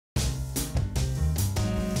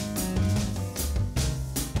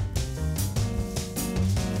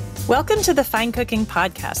Welcome to the Fine Cooking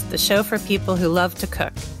Podcast, the show for people who love to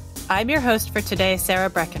cook. I'm your host for today, Sarah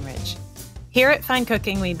Breckenridge. Here at Fine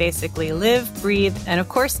Cooking, we basically live, breathe, and of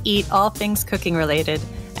course eat all things cooking related,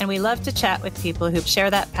 and we love to chat with people who share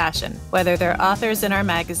that passion, whether they're authors in our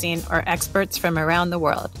magazine or experts from around the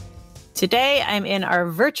world. Today, I'm in our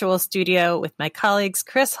virtual studio with my colleagues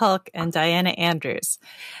Chris Hulk and Diana Andrews.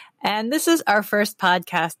 And this is our first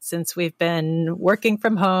podcast since we've been working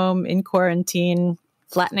from home in quarantine,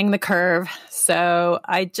 flattening the curve. So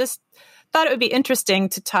I just thought it would be interesting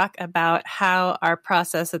to talk about how our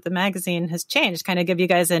process at the magazine has changed, kind of give you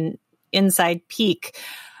guys an inside peek.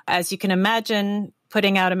 As you can imagine,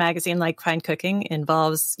 putting out a magazine like Fine Cooking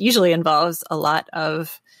usually involves a lot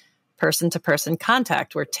of person-to-person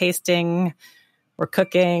contact. We're tasting, we're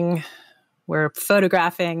cooking, we're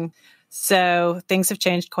photographing. So things have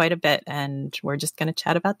changed quite a bit, and we're just going to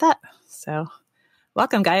chat about that. So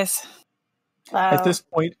welcome, guys. At this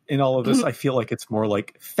point in all of this, I feel like it's more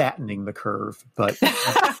like fattening the curve, but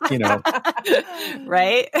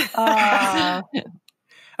right?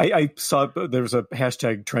 I saw there was a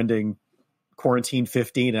hashtag trending quarantine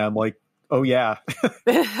 15, and I'm like, oh yeah.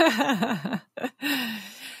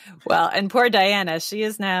 Well, and poor Diana, she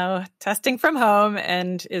is now testing from home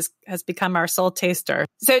and has become our sole taster.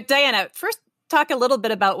 So Diana, first talk a little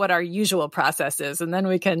bit about what our usual process is, and then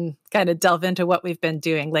we can kind of delve into what we've been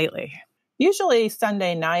doing lately. Usually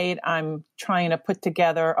Sunday night, I'm trying to put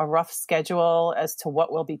together a rough schedule as to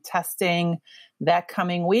what we'll be testing that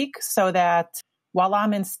coming week so that while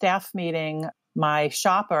I'm in staff meeting, my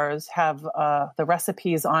shoppers have the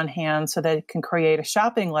recipes on hand so they can create a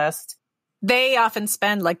shopping list. They often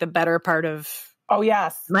spend like the better part of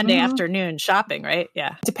Monday afternoon shopping, right?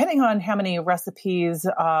 Yeah. Depending on how many recipes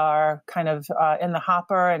are kind of in the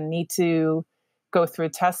hopper and need to go through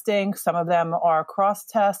testing. Some of them are cross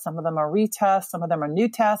tests, some of them are retests, some of them are new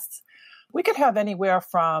tests. We could have anywhere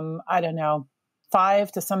from,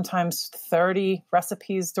 5 to sometimes 30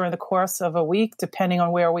 recipes during the course of a week, depending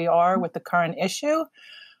on where we are with the current issue.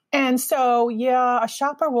 And so, a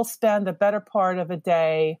shopper will spend the better part of a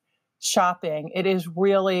day shopping. It is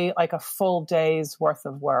really like a full day's worth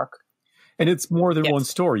of work. And it's more than one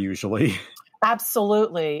store usually.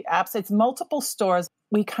 Absolutely. It's multiple stores.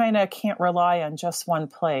 We kind of can't rely on just one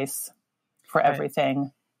place for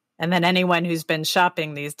everything. And then anyone who's been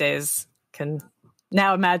shopping these days can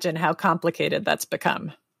now imagine how complicated that's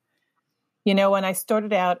become. You know, when I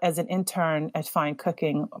started out as an intern at Fine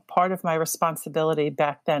Cooking, part of my responsibility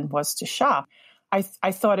back then was to shop. I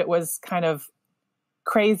thought it was kind of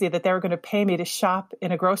crazy that they were going to pay me to shop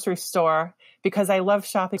in a grocery store because I love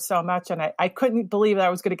shopping so much. And I couldn't believe that I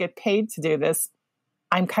was going to get paid to do this.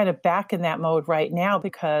 I'm kind of back in that mode right now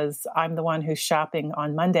because I'm the one who's shopping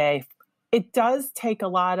on Monday. It does take a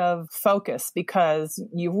lot of focus because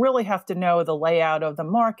you really have to know the layout of the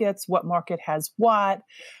markets, what market has what,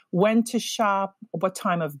 when to shop, what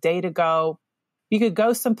time of day to go. You could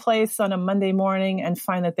go someplace on a Monday morning and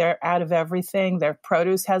find that they're out of everything. Their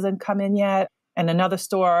produce hasn't come in yet. And another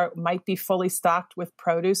store might be fully stocked with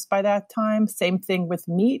produce by that time. Same thing with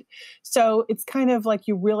meat. So it's kind of like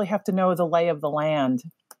you really have to know the lay of the land.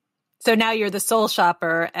 So now you're the sole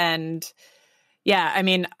shopper. And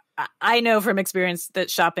I know from experience that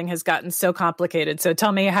shopping has gotten so complicated. So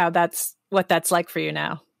tell me what that's like for you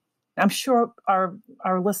now. I'm sure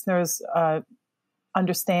our listeners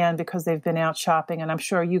understand because they've been out shopping, and I'm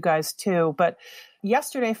sure you guys too. But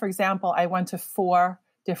yesterday, for example, I went to 4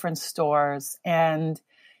 different stores, and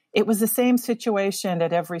it was the same situation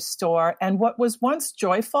at every store. And what was once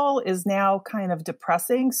joyful is now kind of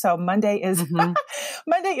depressing. So Monday is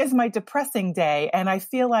Monday is my depressing day, and I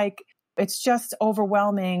feel like it's just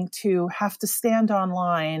overwhelming to have to stand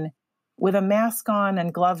online with a mask on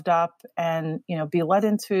and gloved up, and be led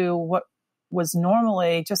into what was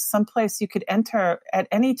normally just someplace you could enter at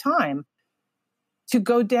any time. To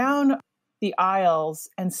go down the aisles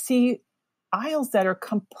and see aisles that are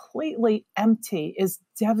completely empty is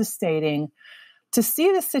devastating. To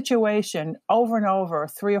see the situation over and over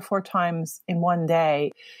 3 or 4 times in one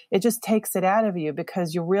day, it just takes it out of you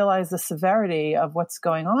because you realize the severity of what's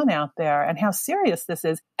going on out there and how serious this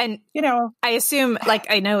is. And, I assume,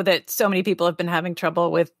 I know that so many people have been having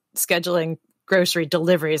trouble with scheduling grocery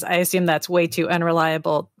deliveries. I assume that's way too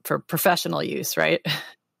unreliable for professional use, right?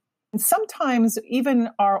 And sometimes even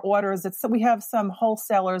our orders, we have some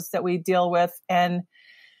wholesalers that we deal with, and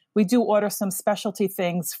we do order some specialty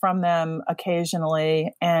things from them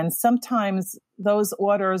occasionally. And sometimes those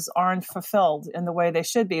orders aren't fulfilled in the way they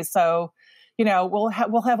should be. So,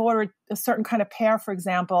 we'll have ordered a certain kind of pear, for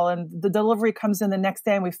example, and the delivery comes in the next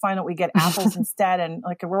day and we find out we get apples instead. And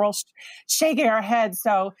like we're all shaking our heads.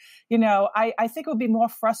 So, I think it would be more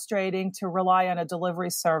frustrating to rely on a delivery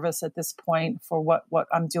service at this point for what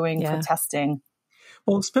I'm doing for testing.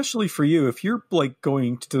 Well, especially for you, if you're like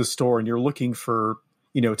going to the store and you're looking for,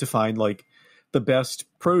 to find like the best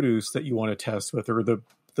produce that you want to test with, or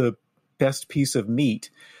the best piece of meat,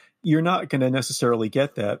 you're not going to necessarily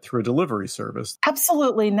get that through a delivery service.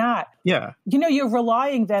 Absolutely not. Yeah. You're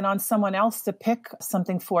relying then on someone else to pick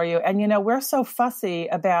something for you. And, we're so fussy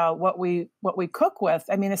about what we cook with.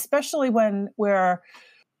 I mean, especially when we're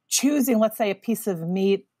choosing, let's say, a piece of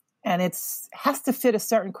meat and has to fit a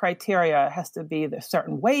certain criteria. It has to be the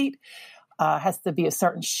certain weight, has to be a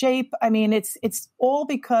certain shape. I mean, it's all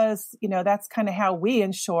because, that's kind of how we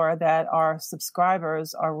ensure that our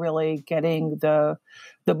subscribers are really getting the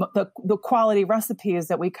quality recipes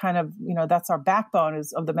that we kind of, that's our backbone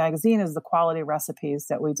of the magazine, is the quality recipes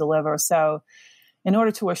that we deliver. So in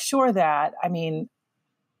order to assure that, I mean,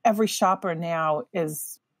 every shopper now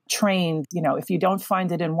is trained, if you don't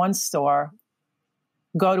find it in one store,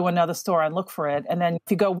 go to another store and look for it. And then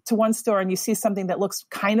if you go to one store and you see something that looks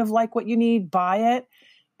kind of like what you need, buy it.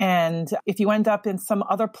 And if you end up in some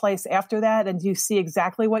other place after that and you see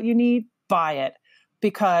exactly what you need, buy it.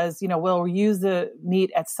 Because, we'll use the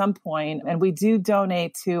meat at some point. And we do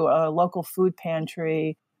donate to a local food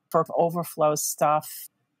pantry for overflow stuff.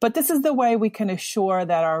 But this is the way we can assure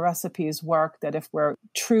that our recipes work, that if we're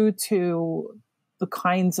true to the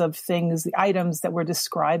kinds of things, the items that we're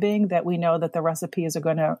describing, that we know that the recipes are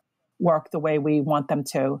going to work the way we want them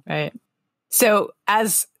to. Right. So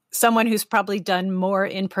as someone who's probably done more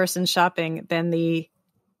in-person shopping than the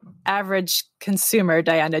average consumer,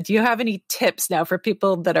 Diana, do you have any tips now for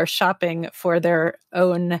people that are shopping for their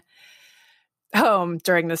own home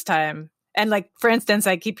during this time? And like, for instance,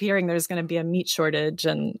 I keep hearing there's going to be a meat shortage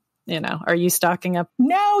and are you stocking up?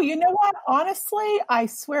 No, you know what? Honestly, I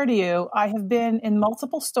swear to you, I have been in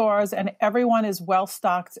multiple stores and everyone is well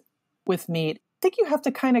stocked with meat. I think you have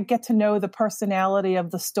to kind of get to know the personality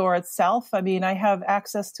of the store itself. I mean, I have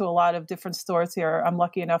access to a lot of different stores here. I'm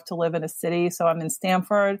lucky enough to live in a city, so I'm in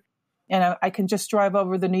Stamford, and I can just drive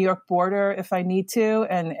over the New York border if I need to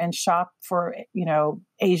and shop for,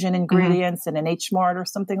 Asian ingredients in an H Mart or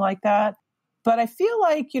something like that. But I feel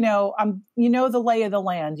like, the lay of the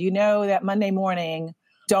land. That Monday morning,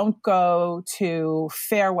 don't go to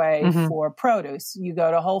Fairway for produce. You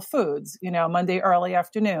go to Whole Foods, Monday early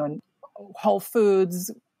afternoon. Whole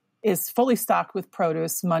Foods is fully stocked with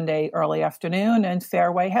produce Monday early afternoon, and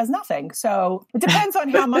Fairway has nothing. So it depends on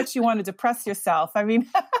how much you want to depress yourself. I mean,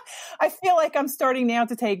 I feel like I'm starting now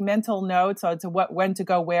to take mental notes on when to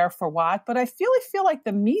go where for what. But I feel like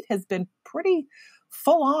the meat has been pretty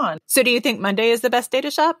full on. So do you think Monday is the best day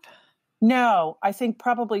to shop? No, I think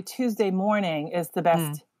probably Tuesday morning is the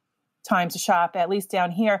best time to shop, at least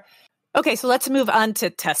down here. Okay, so let's move on to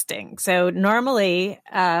testing. So normally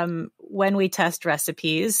when we test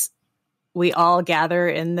recipes, we all gather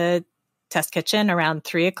in the test kitchen around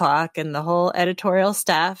 3:00, and the whole editorial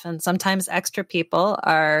staff and sometimes extra people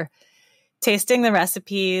are tasting the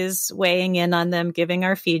recipes, weighing in on them, giving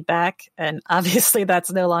our feedback. And obviously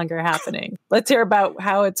that's no longer happening. Let's hear about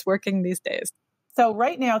how it's working these days. So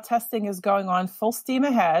right now, testing is going on full steam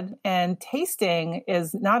ahead, and tasting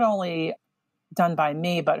is not only done by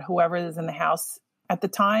me, but whoever is in the house at the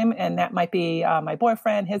time. And that might be my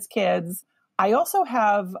boyfriend, his kids. I also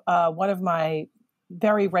have one of my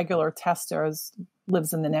very regular testers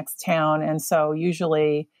lives in the next town. And so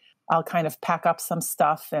usually I'll kind of pack up some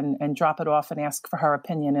stuff and drop it off and ask for her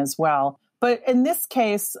opinion as well. But in this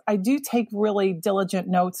case, I do take really diligent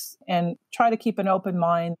notes and try to keep an open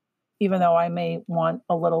mind, even though I may want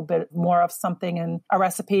a little bit more of something in a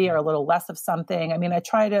recipe or a little less of something. I mean, I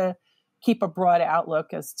try to keep a broad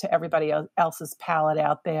outlook as to everybody else's palate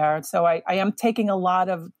out there. So I am taking a lot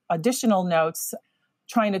of additional notes,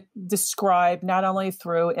 trying to describe not only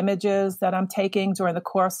through images that I'm taking during the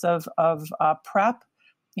course of prep,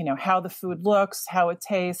 how the food looks, how it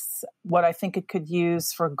tastes, what I think it could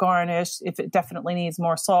use for garnish, if it definitely needs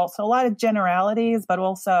more salt. So a lot of generalities, but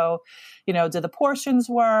also, do the portions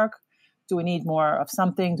work? Do we need more of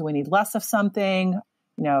something? Do we need less of something?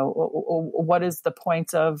 What is the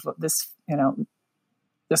point of this,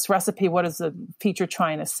 this recipe? What is the feature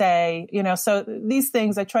trying to say? So these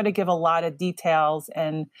things, I try to give a lot of details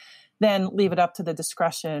and then leave it up to the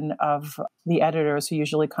discretion of the editors who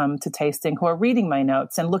usually come to tasting, who are reading my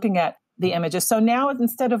notes and looking at the images. So now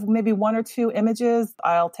instead of maybe one or two images,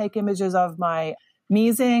 I'll take images of my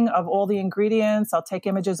measing of all the ingredients. I'll take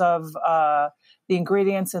images of the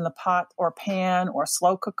ingredients in the pot or pan or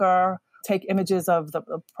slow cooker, take images of the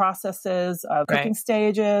processes, cooking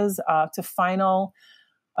stages, to final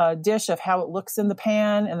dish of how it looks in the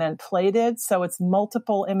pan and then plated. So it's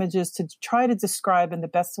multiple images to try to describe in the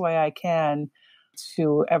best way I can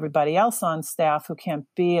to everybody else on staff who can't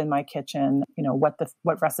be in my kitchen,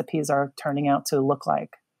 what recipes are turning out to look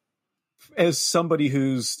like. As somebody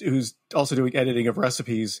who's also doing editing of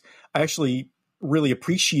recipes, I actually really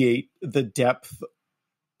appreciate the depth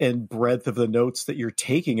and breadth of the notes that you're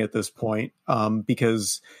taking at this point,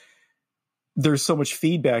 because there's so much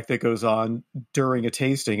feedback that goes on during a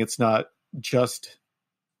tasting. It's not just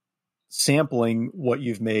sampling what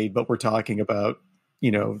you've made, but we're talking about,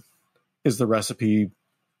 is the recipe,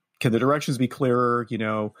 can the directions be clearer?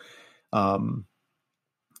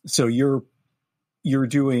 So you're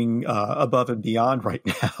doing above and beyond right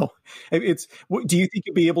now. Do you think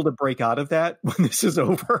you'll be able to break out of that when this is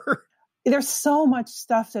over? There's so much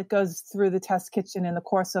stuff that goes through the test kitchen in the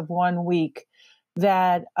course of 1 week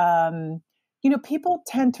that, people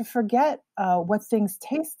tend to forget what things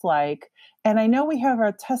taste like. And I know we have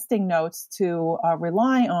our testing notes to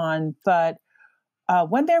rely on, but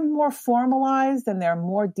when they're more formalized and they're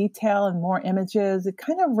more detail and more images, it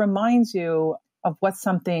kind of reminds you of what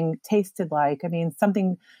something tasted like. I mean,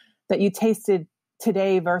 something that you tasted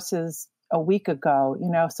today versus a week ago,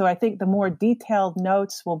 So I think the more detailed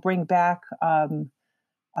notes will bring back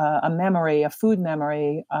a memory, a food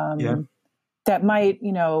memory, that might,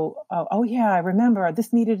 I remember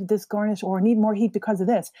this needed this garnish or need more heat because of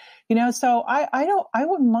this, So I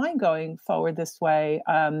wouldn't mind going forward this way.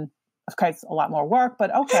 Of course, a lot more work,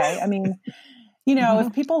 but okay. I mean,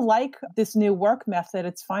 if people like this new work method,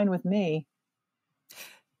 it's fine with me.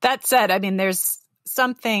 That said, I mean, there's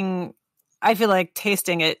something, I feel like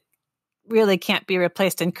tasting it really can't be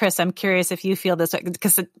replaced. And Chris, I'm curious if you feel this way,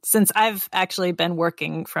 because since I've actually been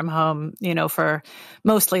working from home,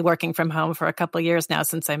 mostly working from home for a couple of years now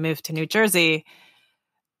since I moved to New Jersey,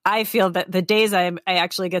 I feel that the days I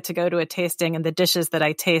actually get to go to a tasting and the dishes that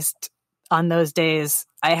I taste on those days,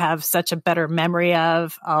 I have such a better memory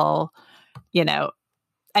of.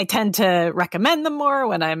 I tend to recommend them more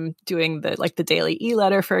when I'm doing the daily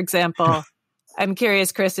e-letter, for example. I'm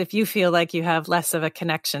curious, Chris, if you feel like you have less of a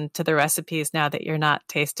connection to the recipes now that you're not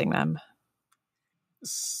tasting them.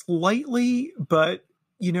 Slightly, but,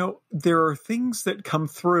 there are things that come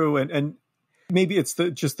through and maybe it's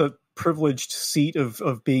just the privileged seat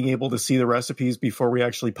of being able to see the recipes before we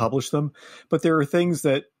actually publish them. But there are things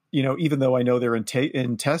that, even though I know they're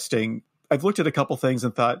in testing, I've looked at a couple things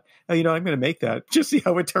and thought, I'm going to make that. Just see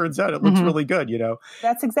how it turns out. It looks really good,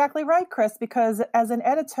 That's exactly right, Chris, because as an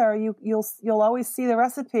editor, you'll always see the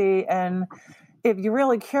recipe. And if you're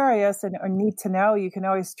really curious or need to know, you can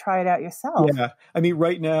always try it out yourself. Yeah. I mean,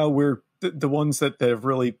 right now, we're the ones that have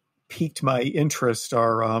really piqued my interest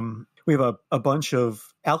are, we have a bunch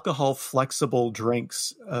of alcohol flexible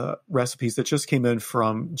drinks recipes that just came in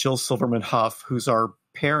from Jill Silverman Huff, who's our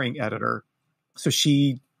pairing editor. So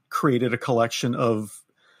she created a collection of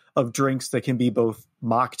drinks that can be both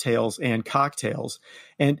mocktails and cocktails,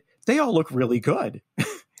 and they all look really good.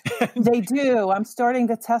 They do. I'm starting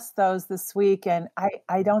to test those this week, and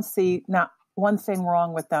I don't see not one thing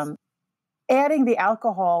wrong with them. Adding the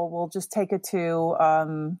alcohol will just take it to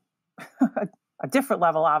a different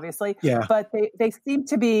level, obviously. Yeah. But they seem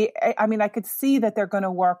to be, I mean, I could see that they're going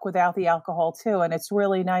to work without the alcohol too. And it's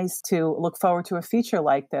really nice to look forward to a feature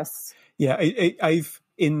like this. Yeah. I've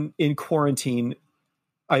in quarantine,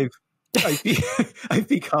 I've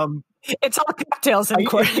become, it's all cocktails in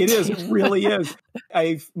quarantine. It is. It really is.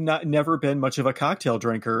 I've never been much of a cocktail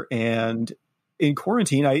drinker. And in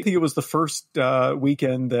quarantine, I think it was the first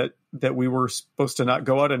weekend that we were supposed to not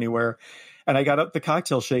go out anywhere. And I got up the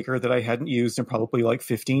cocktail shaker that I hadn't used in probably like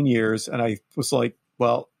 15 years. And I was like,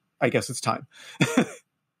 well, I guess it's time.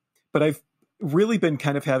 But I've really been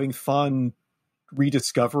kind of having fun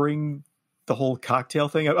rediscovering the whole cocktail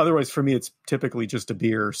thing. Otherwise, for me, it's typically just a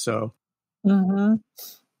beer. So,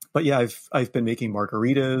 but yeah, I've been making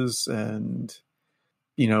margaritas and,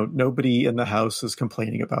 nobody in the house is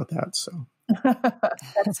complaining about that. So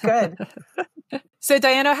that's good. So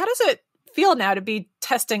Diana, how does it feel now to be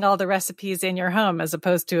testing all the recipes in your home as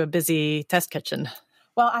opposed to a busy test kitchen?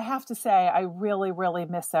 Well, I have to say, I really, really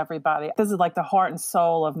miss everybody. This is like the heart and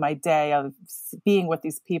soul of my day of being with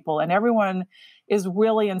these people. And everyone is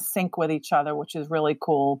really in sync with each other, which is really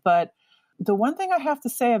cool. But the one thing I have to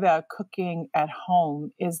say about cooking at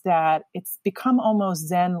home is that it's become almost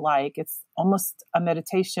Zen-like. It's almost a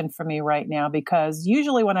meditation for me right now, because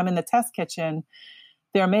usually when I'm in the test kitchen,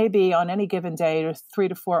 there may be on any given day, there's 3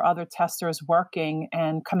 to 4 other testers working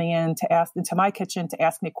and coming in to ask into my kitchen to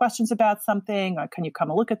ask me questions about something. Or, can you come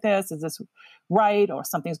and look at this? Is this right? Or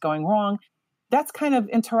something's going wrong? That's kind of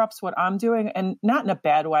interrupts what I'm doing, and not in a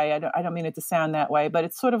bad way. I don't mean it to sound that way, but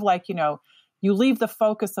it's sort of like, you leave the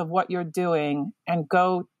focus of what you're doing and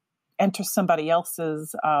go enter somebody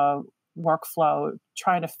else's workflow,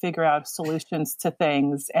 trying to figure out solutions to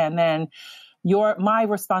things. And then my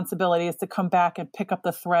responsibility is to come back and pick up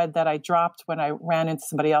the thread that I dropped when I ran into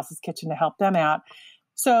somebody else's kitchen to help them out.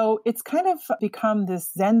 So it's kind of become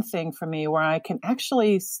this Zen thing for me where I can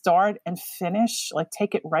actually start and finish, like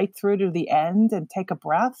take it right through to the end and take a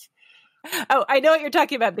breath. Oh, I know what you're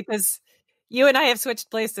talking about, because you and I have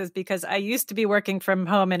switched places, because I used to be working from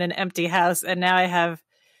home in an empty house, and now I have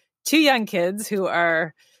 2 young kids who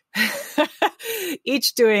are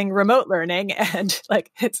each doing remote learning, and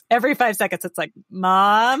like it's every 5 seconds it's like,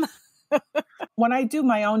 Mom. When I do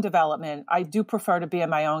my own development, I do prefer to be in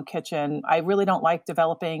my own kitchen. I really don't like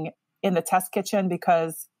developing in the test kitchen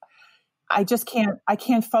because I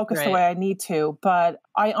can't focus the way I need to. But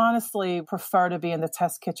I honestly prefer to be in the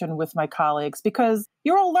test kitchen with my colleagues because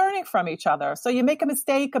you're all learning from each other. So you make a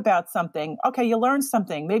mistake about something. Okay, you learn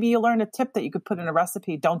something. Maybe you learn a tip that you could put in a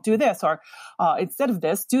recipe. Don't do this, or instead of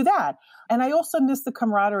this, do that. And I also miss the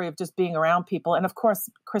camaraderie of just being around people. And of course,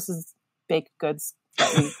 Chris's baked goods.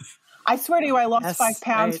 I swear to you, I lost 5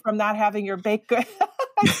 pounds from not having your baked goods.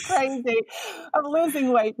 It's crazy. I'm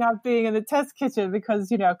losing weight not being in the test kitchen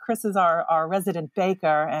because, Chris is our resident baker,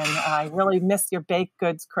 and I really miss your baked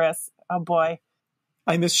goods, Chris. Oh boy.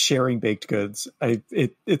 I miss sharing baked goods.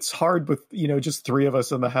 It's hard with, just 3 of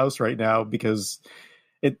us in the house right now because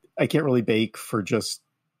I can't really bake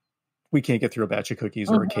we can't get through a batch of cookies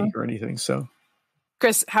or a cake or anything. So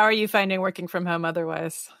Chris, how are you finding working from home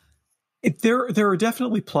otherwise? There are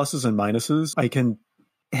definitely pluses and minuses. I can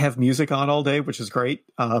have music on all day, which is great.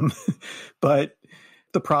 But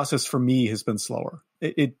the process for me has been slower.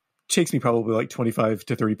 It takes me probably like 25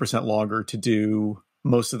 to 30% longer to do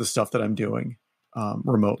most of the stuff that I'm doing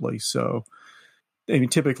remotely. So, I mean,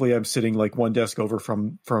 typically I'm sitting like one desk over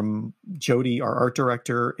from Jody, our art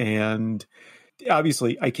director. And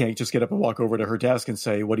obviously I can't just get up and walk over to her desk and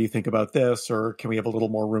say, what do you think about this? Or can we have a little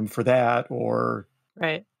more room for that? Or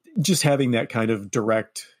right. Just having that kind of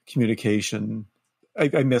direct communication,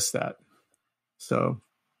 I miss that. So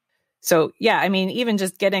yeah, I mean, even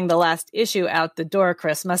just getting the last issue out the door,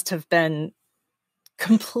 Chris, must have been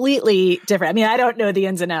completely different. I mean, I don't know the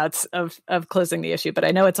ins and outs of closing the issue, but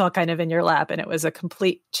I know it's all kind of in your lap, and it was a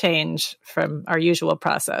complete change from our usual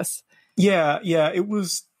process. Yeah, it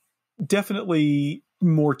was definitely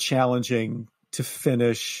more challenging to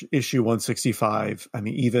finish issue 165. I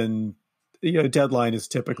mean, even deadline is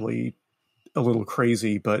typically a little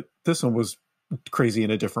crazy, but this one was crazy in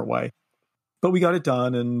a different way. But we got it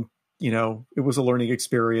done, and it was a learning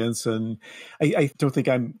experience. And I don't think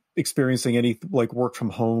I'm experiencing any like work from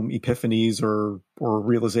home epiphanies or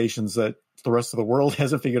realizations that the rest of the world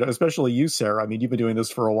hasn't figured out, especially you, Sarah. I mean, you've been doing this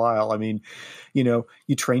for a while. I mean, you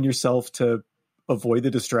train yourself to avoid the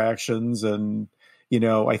distractions, and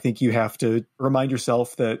I think you have to remind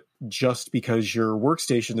yourself that just because your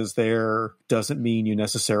workstation is there doesn't mean you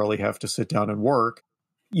necessarily have to sit down and work.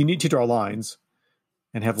 You need to draw lines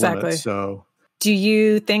and have limits. So, do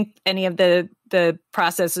you think any of the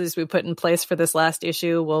processes we put in place for this last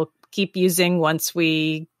issue will keep using once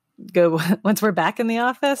we're back in the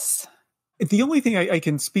office? The only thing I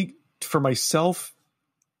can speak for myself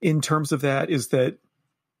in terms of that is that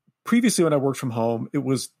previously when I worked from home, it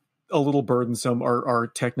was a little burdensome. Our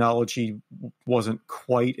technology wasn't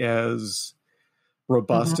quite as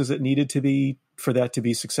robust as it needed to be for that to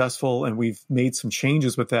be successful. And we've made some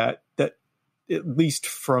changes with that at least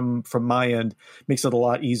from my end makes it a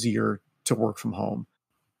lot easier to work from home.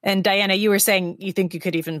 And Diana, you were saying you think you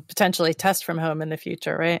could even potentially test from home in the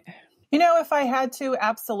future, right? If I had to,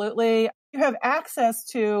 absolutely. You have access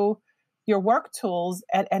to your work tools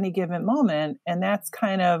at any given moment. And that's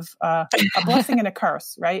kind of a blessing and a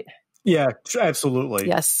curse, right? Yeah, absolutely.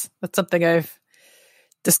 Yes, that's something I've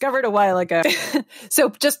discovered a while ago.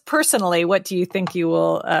 So just personally, what do you think you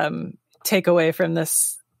will take away from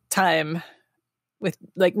this time? With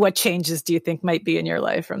like, what changes do you think might be in your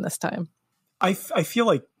life from this time? I feel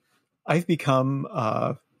like I've become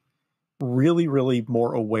really, really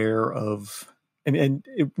more aware of, and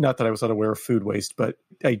not that I was unaware of food waste, but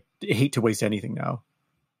I hate to waste anything now.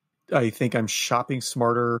 I think I'm shopping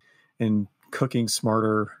smarter and cooking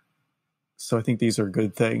smarter. So I think these are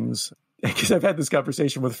good things. Because I've had this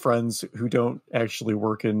conversation with friends who don't actually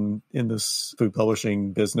work in this food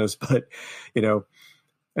publishing business, but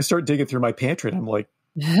I start digging through my pantry and I'm like,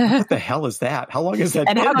 What the hell is that? How long has that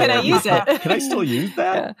and been how can there? I use it? Can I still use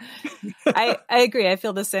that? Yeah. I agree. I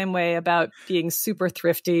feel the same way about being super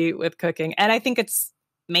thrifty with cooking. And I think it's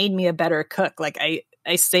made me a better cook. Like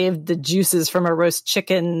I saved the juices from a roast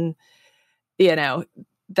chicken,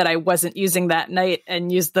 that I wasn't using that night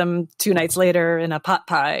and used them 2 nights later in a pot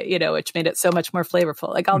pie, which made it so much more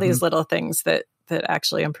flavorful. Like all these little things that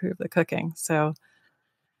actually improve the cooking. So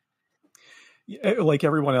like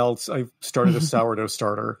everyone else, I started a sourdough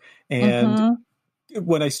starter. And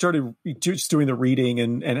when I started just doing the reading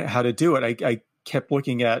and how to do it, I kept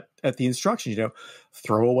looking at the instructions,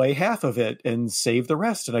 throw away half of it and save the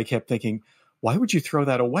rest. And I kept thinking, why would you throw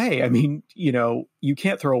that away? I mean, you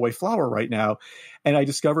can't throw away flour right now. And I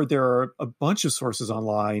discovered there are a bunch of sources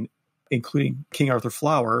online, including King Arthur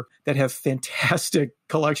Flour, that have fantastic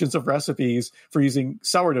collections of recipes for using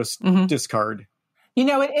sourdough discard.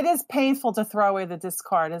 It is painful to throw away the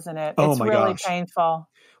discard, isn't it? Oh, it's my really gosh. painful.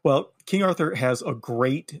 Well, King Arthur has a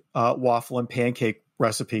great waffle and pancake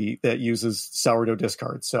recipe that uses sourdough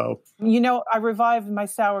discard. So, I revived my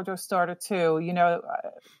sourdough starter too,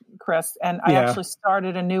 Chris, and I actually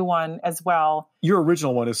started a new one as well. Your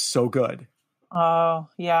original one is so good. Oh,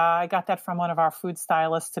 yeah. I got that from one of our food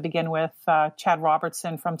stylists to begin with, Chad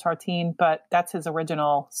Robertson from Tartine, but that's his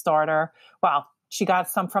original starter. Well, she got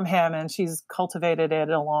some from him and she's cultivated it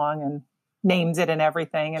along and named it and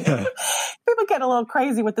everything. And people get a little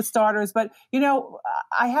crazy with the starters, but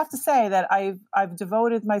I have to say that I've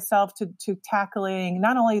devoted myself to tackling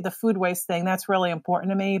not only the food waste thing, that's really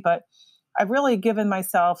important to me, but I've really given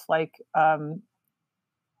myself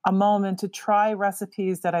a moment to try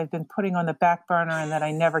recipes that I've been putting on the back burner and that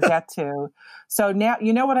I never get to. So now,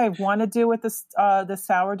 what I want to do with this, the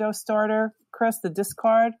sourdough starter, Chris, the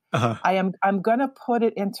discard, I'm going to put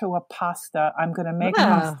it into a pasta. I'm going to make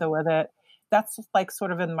pasta with it. That's like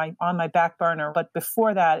sort of on my back burner. But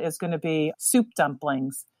before that is going to be soup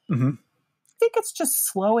dumplings. I think it's just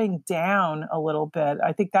slowing down a little bit.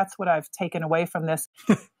 I think that's what I've taken away from this.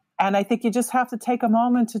 And I think you just have to take a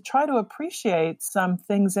moment to try to appreciate some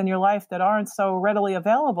things in your life that aren't so readily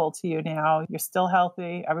available to you now. You're still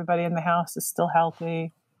healthy. Everybody in the house is still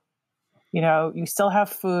healthy. You still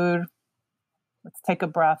have food. Let's take a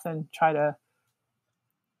breath and try to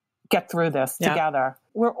get through this together.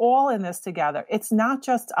 We're all in this together. It's not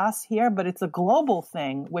just us here, but it's a global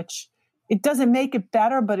thing, which it doesn't make it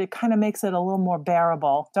better, but it kind of makes it a little more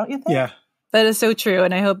bearable. Don't you think? Yeah. That is so true.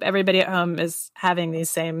 And I hope everybody at home is having these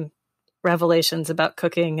same revelations about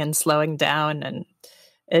cooking and slowing down. And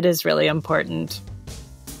it is really important.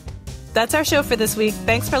 That's our show for this week.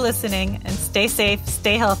 Thanks for listening and stay safe,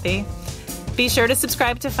 stay healthy. Be sure to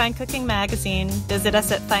subscribe to Fine Cooking Magazine. Visit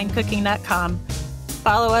us at finecooking.com.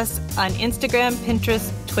 Follow us on Instagram,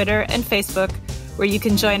 Pinterest, Twitter, and Facebook, where you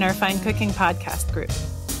can join our Fine Cooking podcast group.